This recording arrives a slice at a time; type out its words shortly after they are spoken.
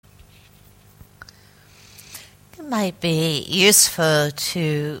It might be useful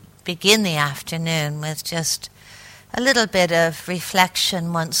to begin the afternoon with just a little bit of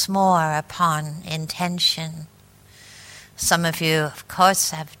reflection once more upon intention. Some of you, of course,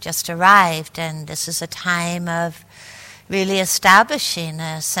 have just arrived, and this is a time of really establishing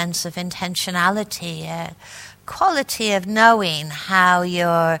a sense of intentionality, a quality of knowing how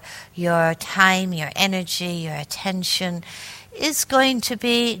your time, your energy, your attention is going to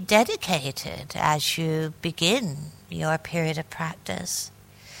be dedicated as you begin your period of practice.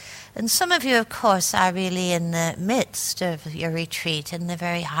 And some of you, of course, are really in the midst of your retreat, in the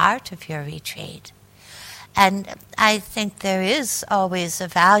very heart of your retreat. And I think there is always a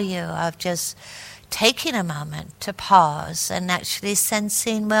value of just taking a moment to pause and actually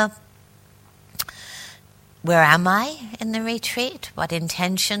sensing, well, where am I in the retreat? What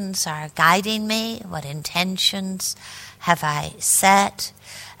intentions are guiding me? What intentions have I set?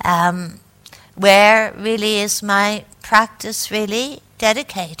 Where really is my practice really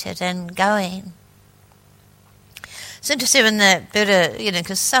dedicated and going? It's interesting when the Buddha,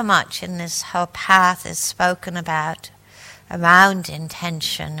 because so much in this whole path is spoken about around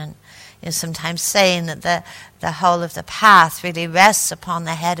intention, and sometimes saying that the whole of the path really rests upon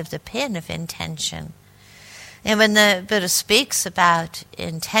the head of the pin of intention. And when the Buddha speaks about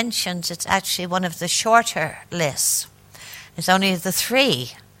intentions, it's actually one of the shorter lists. It's only the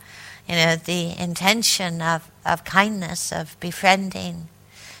three. The intention of kindness, of befriending,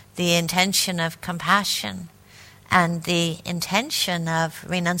 the intention of compassion, and the intention of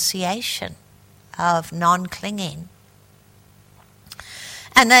renunciation, of non-clinging.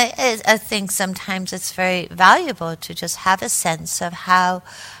 And I think sometimes it's very valuable to just have a sense of how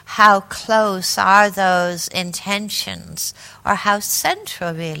close are those intentions, or how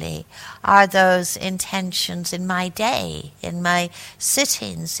central really are those intentions in my day, in my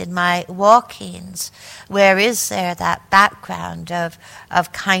sittings, in my walkings. Where is there that background of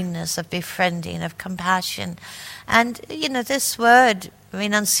kindness, of befriending, of compassion? And, this word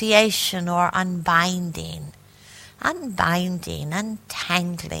renunciation or unbinding, untangling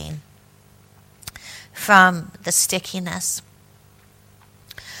from the stickiness.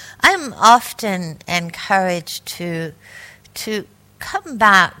 I'm often encouraged to come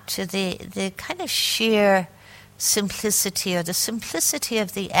back to the kind of sheer simplicity, or the simplicity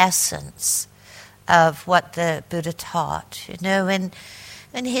of the essence of what the Buddha taught. When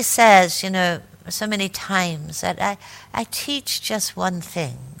he says, so many times that I teach just one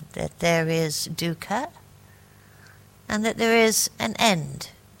thing, that there is dukkha, and that there is an end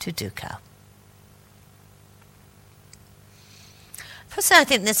to dukkha. Personally, I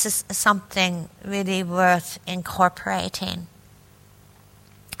think this is something really worth incorporating.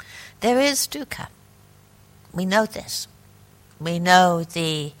 There is dukkha. We know this. We know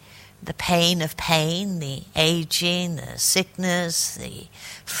the pain of pain, the aging, the sickness, the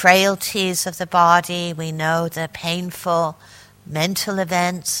frailties of the body. We know the painful mental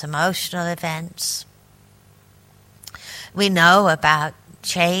events, emotional events. We know about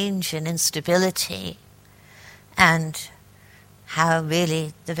change and instability, and how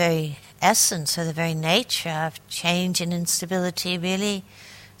really the very essence or the very nature of change and instability really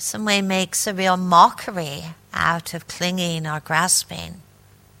some way makes a real mockery out of clinging or grasping.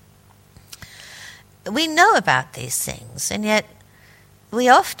 We know about these things, and yet we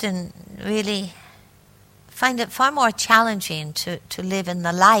often really find it far more challenging to live in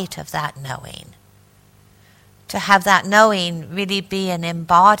the light of that knowing. To have that knowing really be an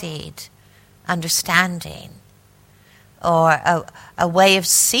embodied understanding, or a way of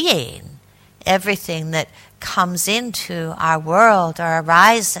seeing everything that comes into our world or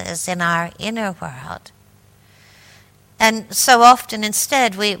arises in our inner world. And so often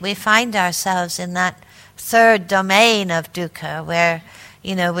instead we find ourselves in that third domain of dukkha, where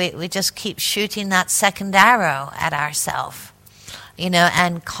we just keep shooting that second arrow at ourselves,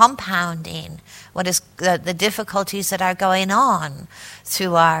 and compounding what is the difficulties that are going on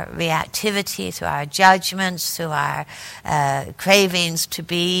through our reactivity, through our judgments, through our cravings to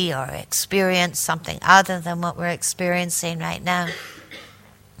be or experience something other than what we're experiencing right now.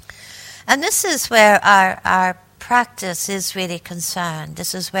 And this is where our practice is really concerned.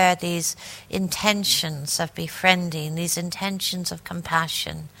 This is where these intentions of befriending, these intentions of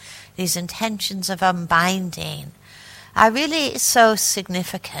compassion, these intentions of unbinding are really so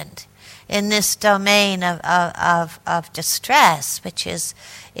significant in this domain of distress, which is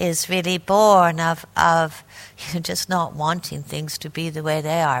really born of just not wanting things to be the way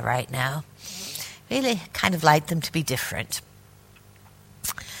they are right now. Really kind of like them to be different.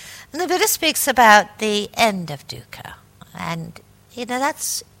 And the Buddha speaks about the end of dukkha, and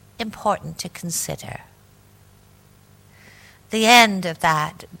that's important to consider. the end of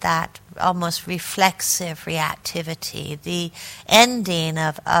that almost reflexive reactivity, the ending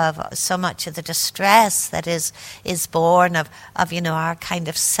of so much of the distress that is born of our kind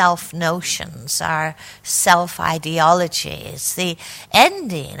of self-notions, our self-ideologies, the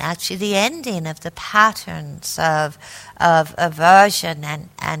ending of the patterns of aversion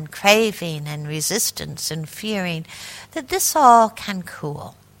and craving and resistance and fearing, that this all can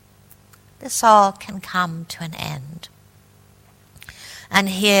cool. This all can come to an end. And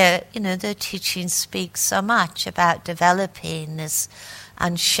here, the teaching speaks so much about developing this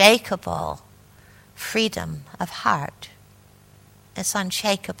unshakable freedom of heart, this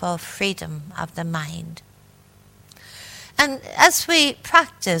unshakable freedom of the mind. And as we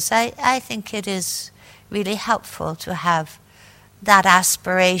practice, I think it is really helpful to have that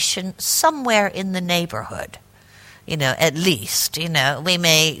aspiration somewhere in the neighborhood. At least, we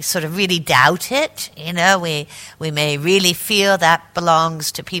may sort of really doubt it, we may really feel that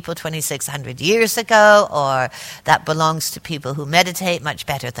belongs to people 2,600 years ago, or that belongs to people who meditate much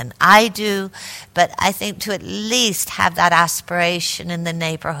better than I do. But I think to at least have that aspiration in the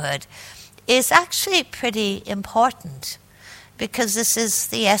neighborhood is actually pretty important, because this is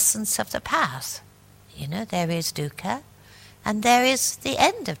the essence of the path. There is dukkha, and there is the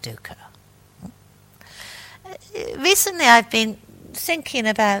end of dukkha. Recently, I've been thinking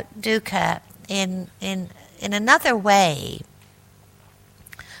about dukkha in another way,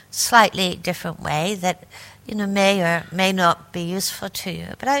 slightly different way that may or may not be useful to you.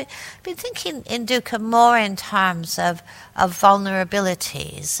 But I've been thinking in dukkha more in terms of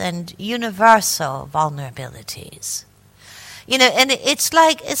vulnerabilities and universal vulnerabilities. And it's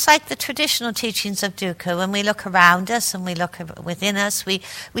like the traditional teachings of dukkha. When we look around us and we look within us, we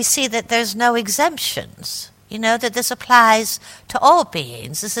see that there's no exemptions. That this applies to all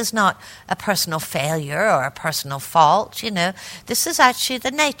beings. This is not a personal failure or a personal fault. This is actually the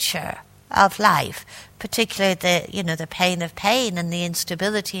nature of life, particularly the pain of pain and the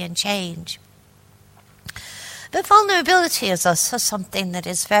instability and change. But vulnerability is also something that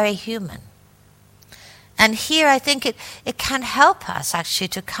is very human. And here I think it can help us actually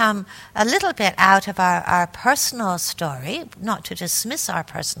to come a little bit out of our personal story, not to dismiss our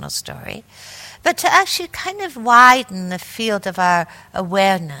personal story, but to actually kind of widen the field of our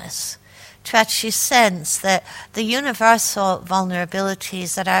awareness, to actually sense that the universal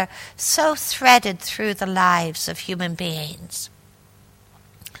vulnerabilities that are so threaded through the lives of human beings.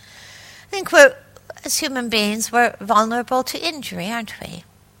 I think as human beings, we're vulnerable to injury, aren't we?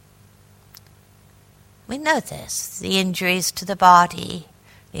 We know this, the injuries to the body,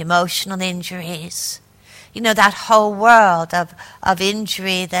 the emotional injuries, that whole world of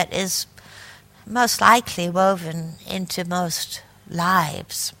injury that is most likely woven into most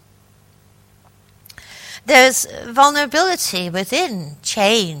lives. There's vulnerability within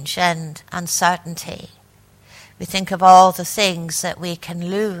change and uncertainty. We think of all the things that we can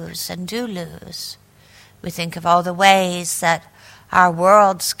lose and do lose. We think of all the ways that our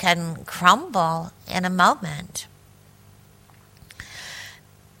worlds can crumble in a moment.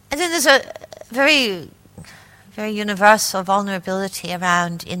 And then there's a very, very universal vulnerability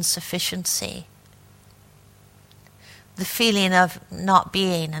around insufficiency. The feeling of not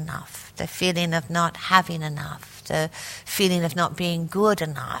being enough, the feeling of not having enough, the feeling of not being good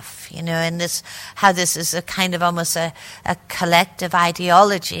enough, and how this is a kind of almost a collective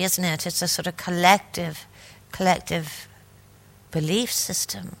ideology, isn't it? It's a sort of collective belief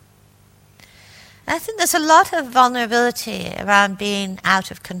system. And I think there's a lot of vulnerability around being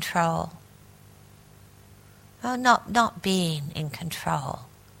out of control. Well, not being in control.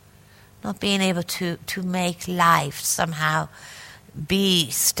 Not being able to make life somehow be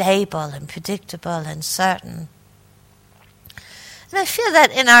stable and predictable and certain. And I feel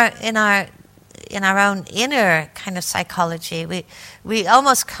that in our own inner kind of psychology, we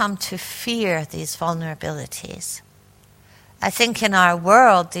almost come to fear these vulnerabilities. I think in our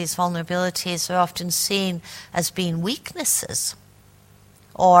world, these vulnerabilities are often seen as being weaknesses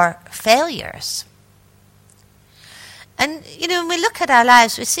or failures. And, when we look at our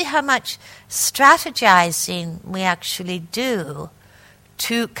lives, we see how much strategizing we actually do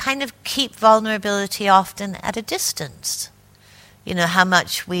to kind of keep vulnerability often at a distance. How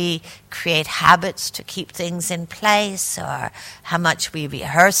much we create habits to keep things in place, or how much we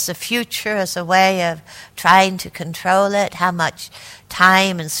rehearse the future as a way of trying to control it, how much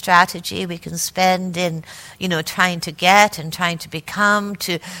time and strategy we can spend in, trying to get and trying to become,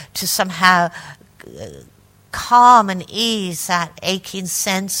 to somehow calm and ease that aching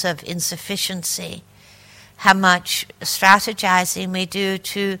sense of insufficiency. How much strategizing we do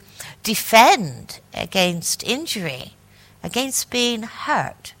to defend against injury against being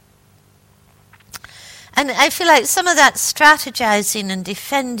hurt. And I feel like some of that strategizing and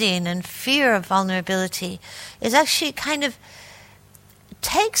defending and fear of vulnerability is actually kind of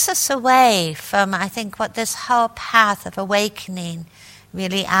takes us away from, I think, what this whole path of awakening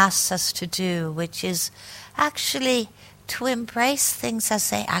really asks us to do, which is actually to embrace things as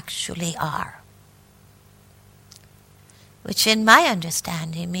they actually are. Which in my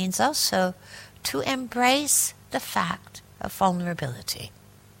understanding means also to embrace the fact of vulnerability.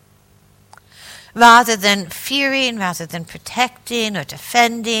 Rather than fearing, rather than protecting or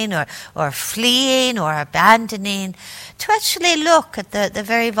defending or fleeing or abandoning, to actually look at the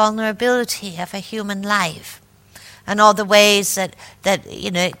very vulnerability of a human life and all the ways that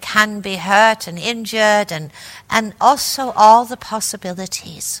it can be hurt and injured, and also all the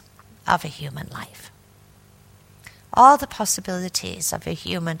possibilities of a human life. All the possibilities of a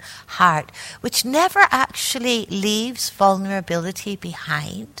human heart, which never actually leaves vulnerability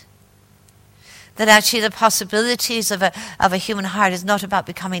behind. That actually the possibilities of a human heart is not about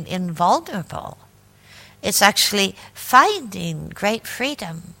becoming invulnerable. It's actually finding great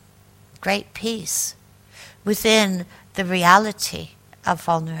freedom, great peace within the reality of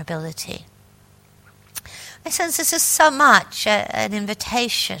vulnerability. I sense this is so much an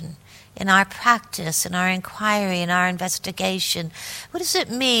invitation in our practice, in our inquiry, in our investigation. What does it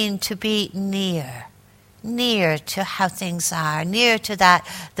mean to be near to how things are, near to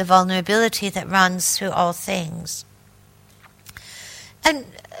the vulnerability that runs through all things? And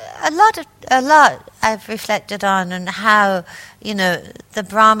a lot I've reflected on how, the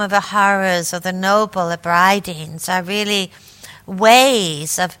Brahma Viharas or the noble abidings are really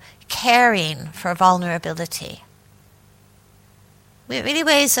ways of caring for vulnerability. Really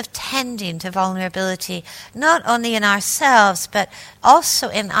ways of tending to vulnerability, not only in ourselves, but also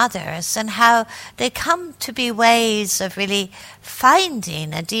in others, and how they come to be ways of really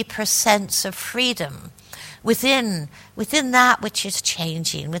finding a deeper sense of freedom within that which is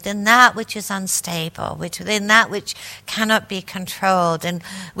changing, within that which is unstable, within that which cannot be controlled, and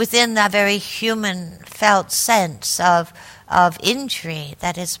within that very human felt sense of injury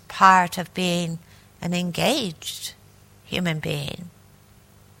that is part of being an engaged human being.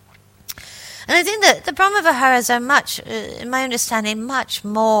 And I think that the Brahma Viharas are much, in my understanding, much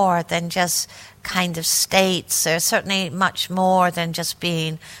more than just kind of states. They're certainly much more than just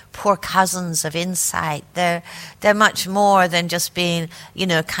being poor cousins of insight. They're much more than just being,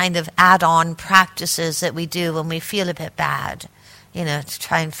 kind of add-on practices that we do when we feel a bit bad, to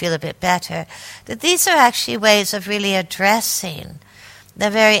try and feel a bit better. That these are actually ways of really addressing the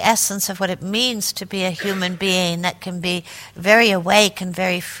very essence of what it means to be a human being that can be very awake and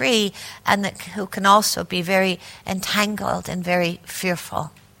very free, and who can also be very entangled and very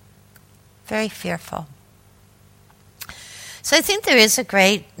fearful. Very fearful. So I think there's a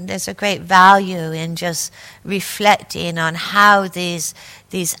great value in just reflecting on how these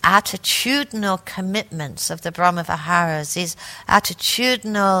attitudinal commitments of the Brahma Viharas, these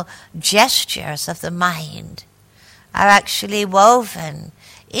attitudinal gestures of the mind, are actually woven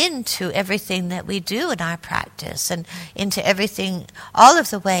into everything that we do in our practice, and into everything, all of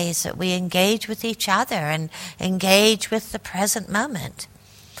the ways that we engage with each other and engage with the present moment.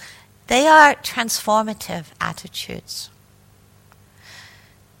 They are transformative attitudes.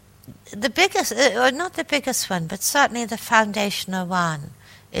 The biggest, or not the biggest one, but certainly the foundational one,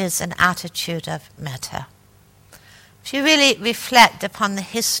 is an attitude of metta. If you really reflect upon the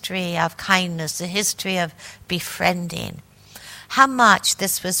history of kindness, the history of befriending, how much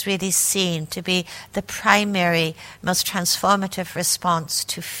this was really seen to be the primary, most transformative response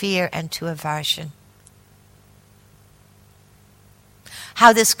to fear and to aversion.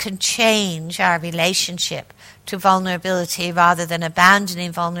 How this can change our relationship to vulnerability rather than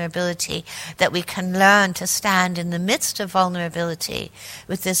abandoning vulnerability, that we can learn to stand in the midst of vulnerability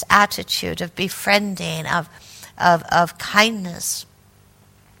with this attitude of befriending, of kindness.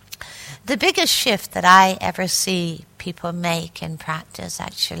 The biggest shift that I ever see people make in practice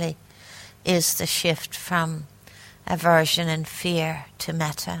actually is the shift from aversion and fear to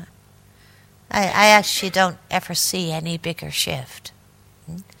metta. I actually don't ever see any bigger shift.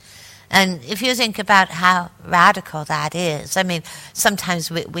 And if you think about how radical that is, I mean, sometimes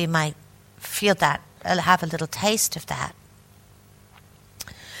we might feel that, have a little taste of that.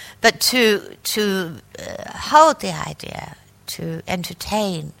 But to hold the idea, to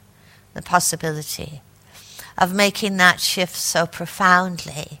entertain the possibility of making that shift so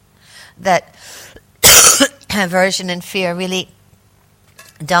profoundly that aversion and fear really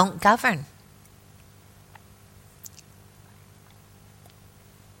don't govern.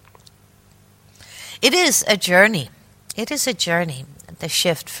 It is a journey. It is a journey, the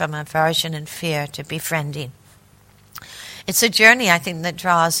shift from aversion and fear to befriending. It's a journey, I think, that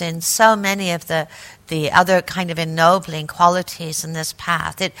draws in so many of the other kind of ennobling qualities in this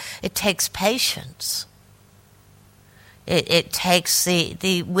path. It takes patience. It takes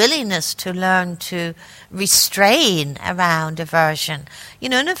the willingness to learn to restrain around aversion.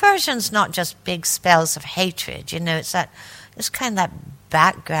 And aversion's not just big spells of hatred. It's kind of that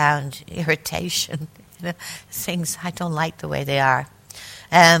background irritation. Things I don't like the way they are.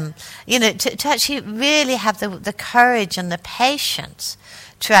 To actually really have the courage and the patience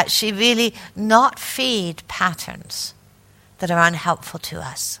to actually really not feed patterns that are unhelpful to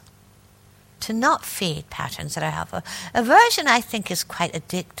us. To not feed patterns that are helpful. Aversion, I think, is quite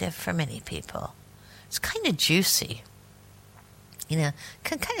addictive for many people. It's kind of juicy. Can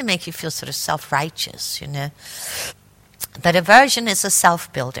kind of make you feel sort of self-righteous, But aversion is a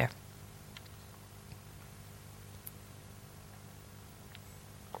self-builder.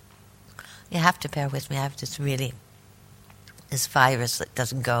 You have to bear with me. I have this virus that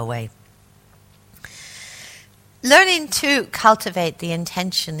doesn't go away. Learning to cultivate the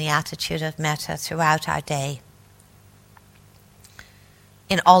intention, the attitude of metta throughout our day.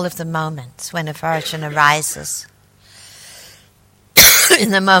 In all of the moments when aversion arises. In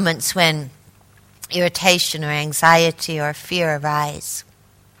the moments when irritation or anxiety or fear arise.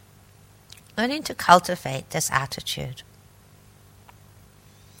 Learning to cultivate this attitude.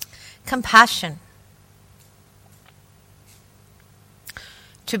 Compassion.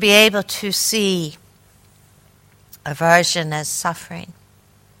 To be able to see aversion as suffering.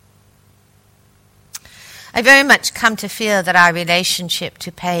 I very much come to feel that our relationship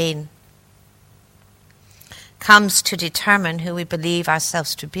to pain comes to determine who we believe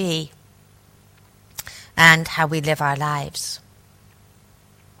ourselves to be and how we live our lives.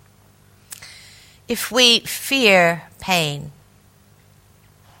 If we fear pain,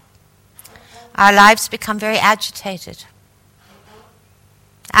 our lives become very agitated.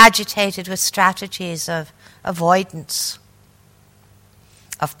 Agitated with strategies of avoidance,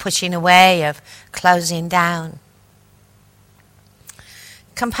 of pushing away, of closing down.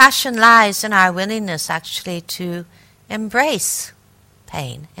 Compassion lies in our willingness actually to embrace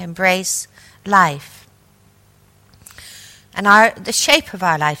pain, embrace life. And the shape of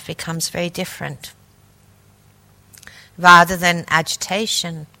our life becomes very different. Rather than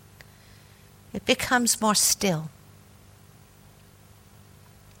agitation, it becomes more still,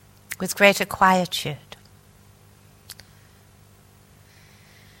 with greater quietude.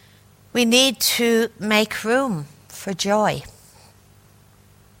 We need to make room for joy.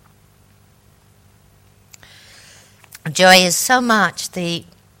 Joy is so much the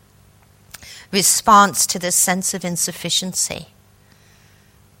response to this sense of insufficiency.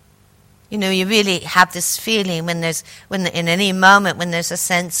 You really have this feeling when in any moment when there's a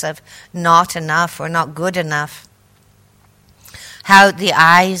sense of not enough or not good enough, how the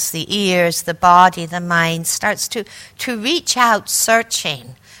eyes, the ears, the body, the mind starts to reach out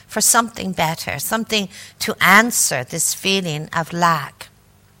searching for something better, something to answer this feeling of lack.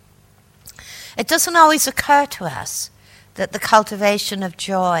 It doesn't always occur to us that the cultivation of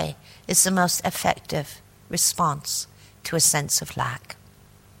joy is the most effective response to a sense of lack.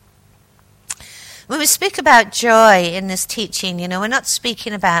 When we speak about joy in this teaching, we're not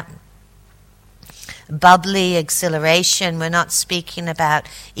speaking about bubbly exhilaration. We're not speaking about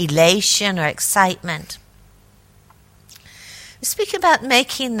elation or excitement. We speak about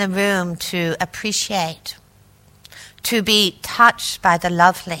making the room to appreciate, to be touched by the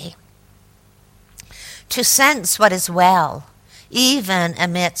lovely, to sense what is well, even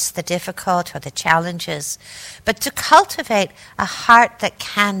amidst the difficult or the challenges, but to cultivate a heart that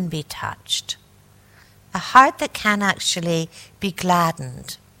can be touched, a heart that can actually be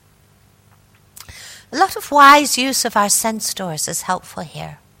gladdened. A lot of wise use of our sense doors is helpful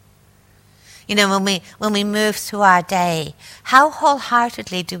here. When we move through our day, how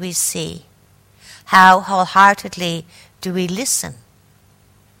wholeheartedly do we see? How wholeheartedly do we listen?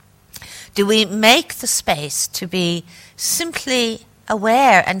 Do we make the space to be simply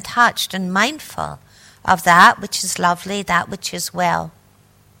aware and touched and mindful of that which is lovely, that which is well?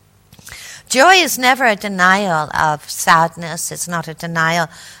 Joy is never a denial of sadness. It's not a denial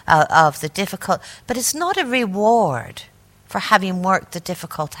of the difficult, but it's not a reward for having worked the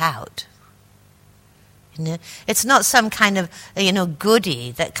difficult out. It's not some kind of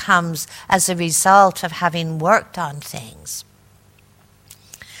goodie that comes as a result of having worked on things.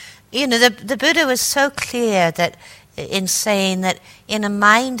 The Buddha was so clear that in saying that in a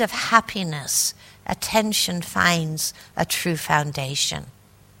mind of happiness, attention finds a true foundation.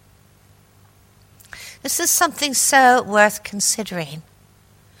 This is something so worth considering.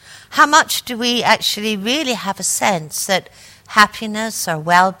 How much do we actually really have a sense that happiness or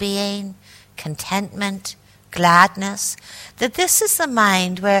well-being, contentment, gladness, that this is the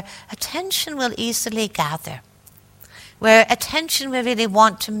mind where attention will easily gather, where attention will really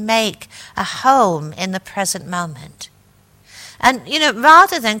want to make a home in the present moment. And,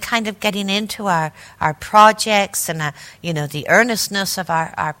 rather than kind of getting into our projects and, the earnestness of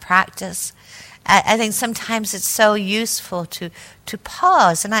our practice, I think sometimes it's so useful to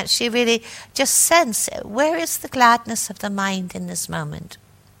pause and actually really just sense, where is the gladness of the mind in this moment?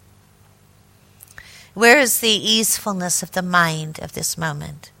 Where is the easefulness of the mind of this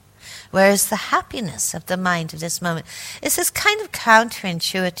moment? Where is the happiness of the mind of this moment? This is kind of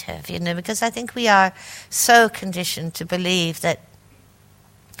counterintuitive, because I think we are so conditioned to believe that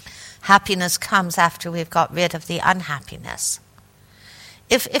happiness comes after we've got rid of the unhappiness.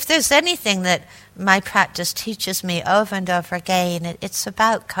 If there's anything that my practice teaches me over and over again, it's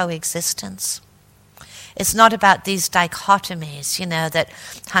about coexistence. It's not about these dichotomies, that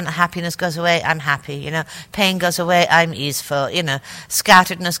happiness goes away, I'm happy, pain goes away, I'm easeful,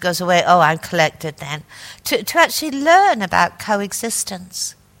 scatteredness goes away, oh, I'm collected then. To actually learn about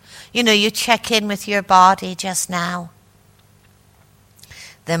coexistence. You check in with your body just now.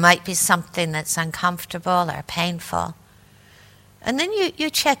 There might be something that's uncomfortable or painful. And then you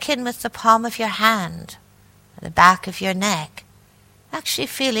check in with the palm of your hand, or the back of your neck, actually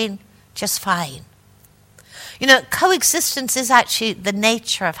feeling just fine. Coexistence is actually the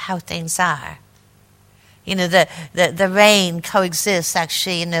nature of how things are. The rain coexists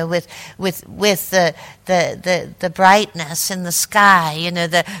actually, with the brightness in the sky.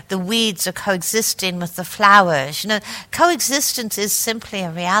 The weeds are coexisting with the flowers. Coexistence is simply a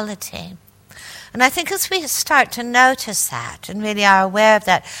reality. And I think as we start to notice that and really are aware of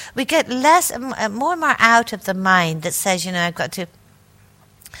that, we get more and more out of the mind that says, I've got to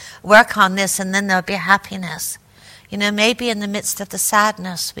work on this and then there'll be happiness. Maybe in the midst of the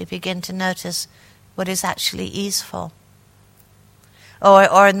sadness we begin to notice what is actually easeful.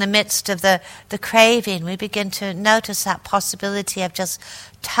 Or in the midst of the craving, we begin to notice that possibility of just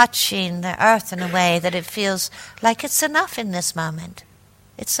touching the earth in a way that it feels like it's enough in this moment.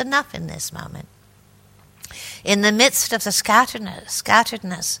 It's enough in this moment. In the midst of the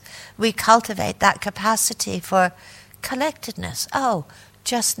scatteredness, we cultivate that capacity for collectedness. Oh,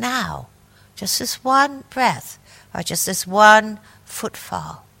 just now, just this one breath, or just this one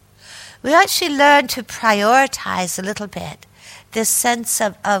footfall. We actually learn to prioritize a little bit this sense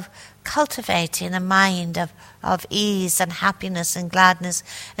of cultivating a mind of ease and happiness and gladness,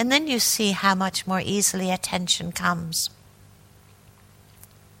 and then you see how much more easily attention comes.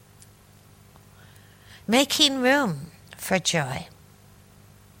 Making room for joy.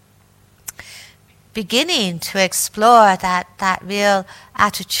 Beginning to explore that real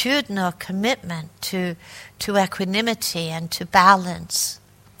attitudinal commitment to equanimity and to balance.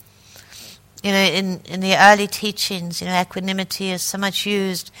 In the early teachings, equanimity is so much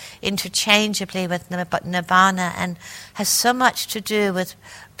used interchangeably with nibbana and has so much to do with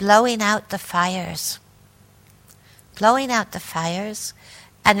blowing out the fires. Blowing out the fires,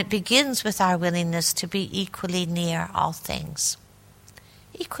 and it begins with our willingness to be equally near all things.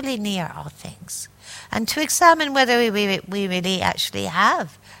 Equally near all things. And to examine whether we really actually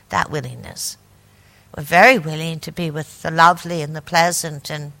have that willingness. We're very willing to be with the lovely and the pleasant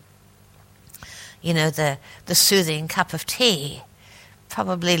and, the soothing cup of tea.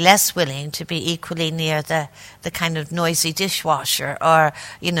 Probably less willing to be equally near the kind of noisy dishwasher or,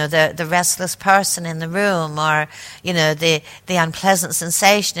 the restless person in the room or, the unpleasant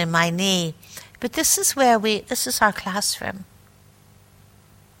sensation in my knee. But this is our classroom.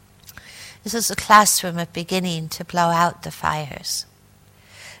 This is a classroom of beginning to blow out the fires.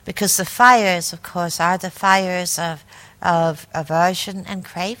 Because the fires, of course, are the fires of aversion and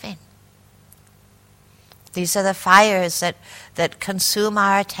craving. These are the fires that consume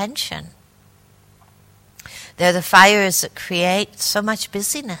our attention. They're the fires that create so much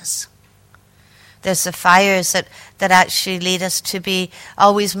busyness. There's the fires that actually lead us to be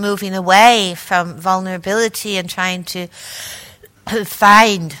always moving away from vulnerability and trying to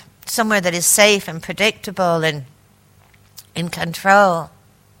find somewhere that is safe and predictable and in control.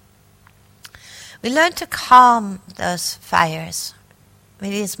 We learn to calm those fires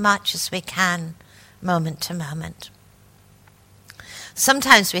really as much as we can, moment to moment.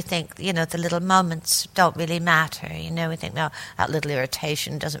 Sometimes we think, the little moments don't really matter. We think, no, that little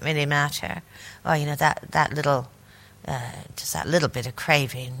irritation doesn't really matter. Or, that little just that little bit of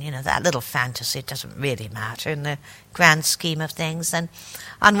craving, that little fantasy doesn't really matter in the grand scheme of things. And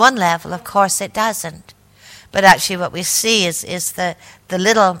on one level, of course, it doesn't. But actually what we see is the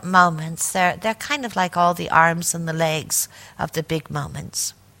little moments. They're kind of like all the arms and the legs of the big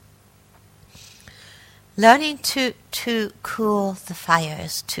moments. Learning to cool the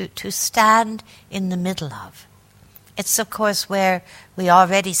fires, to stand in the middle of. It's of course where we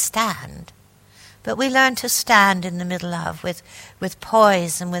already stand. But we learn to stand in the middle of with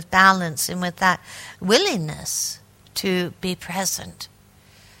poise and with balance and with that willingness to be present.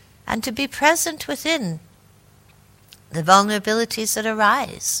 And to be present within the vulnerabilities that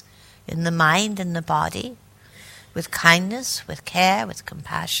arise in the mind and the body, with kindness, with care, with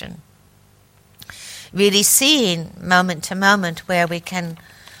compassion. Really seeing moment to moment where we can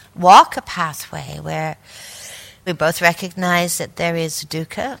walk a pathway where we both recognize that there is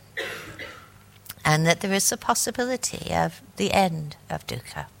dukkha and that there is a possibility of the end of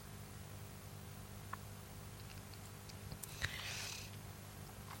dukkha.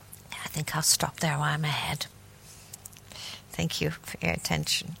 I think I'll stop there while I'm ahead. Thank you for your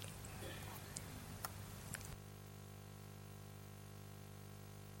attention.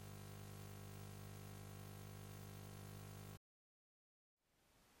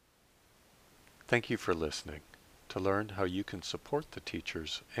 Thank you for listening. To learn how you can support the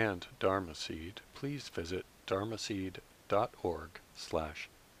teachers and Dharma Seed, please visit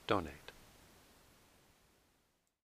dharmaseed.org/donate.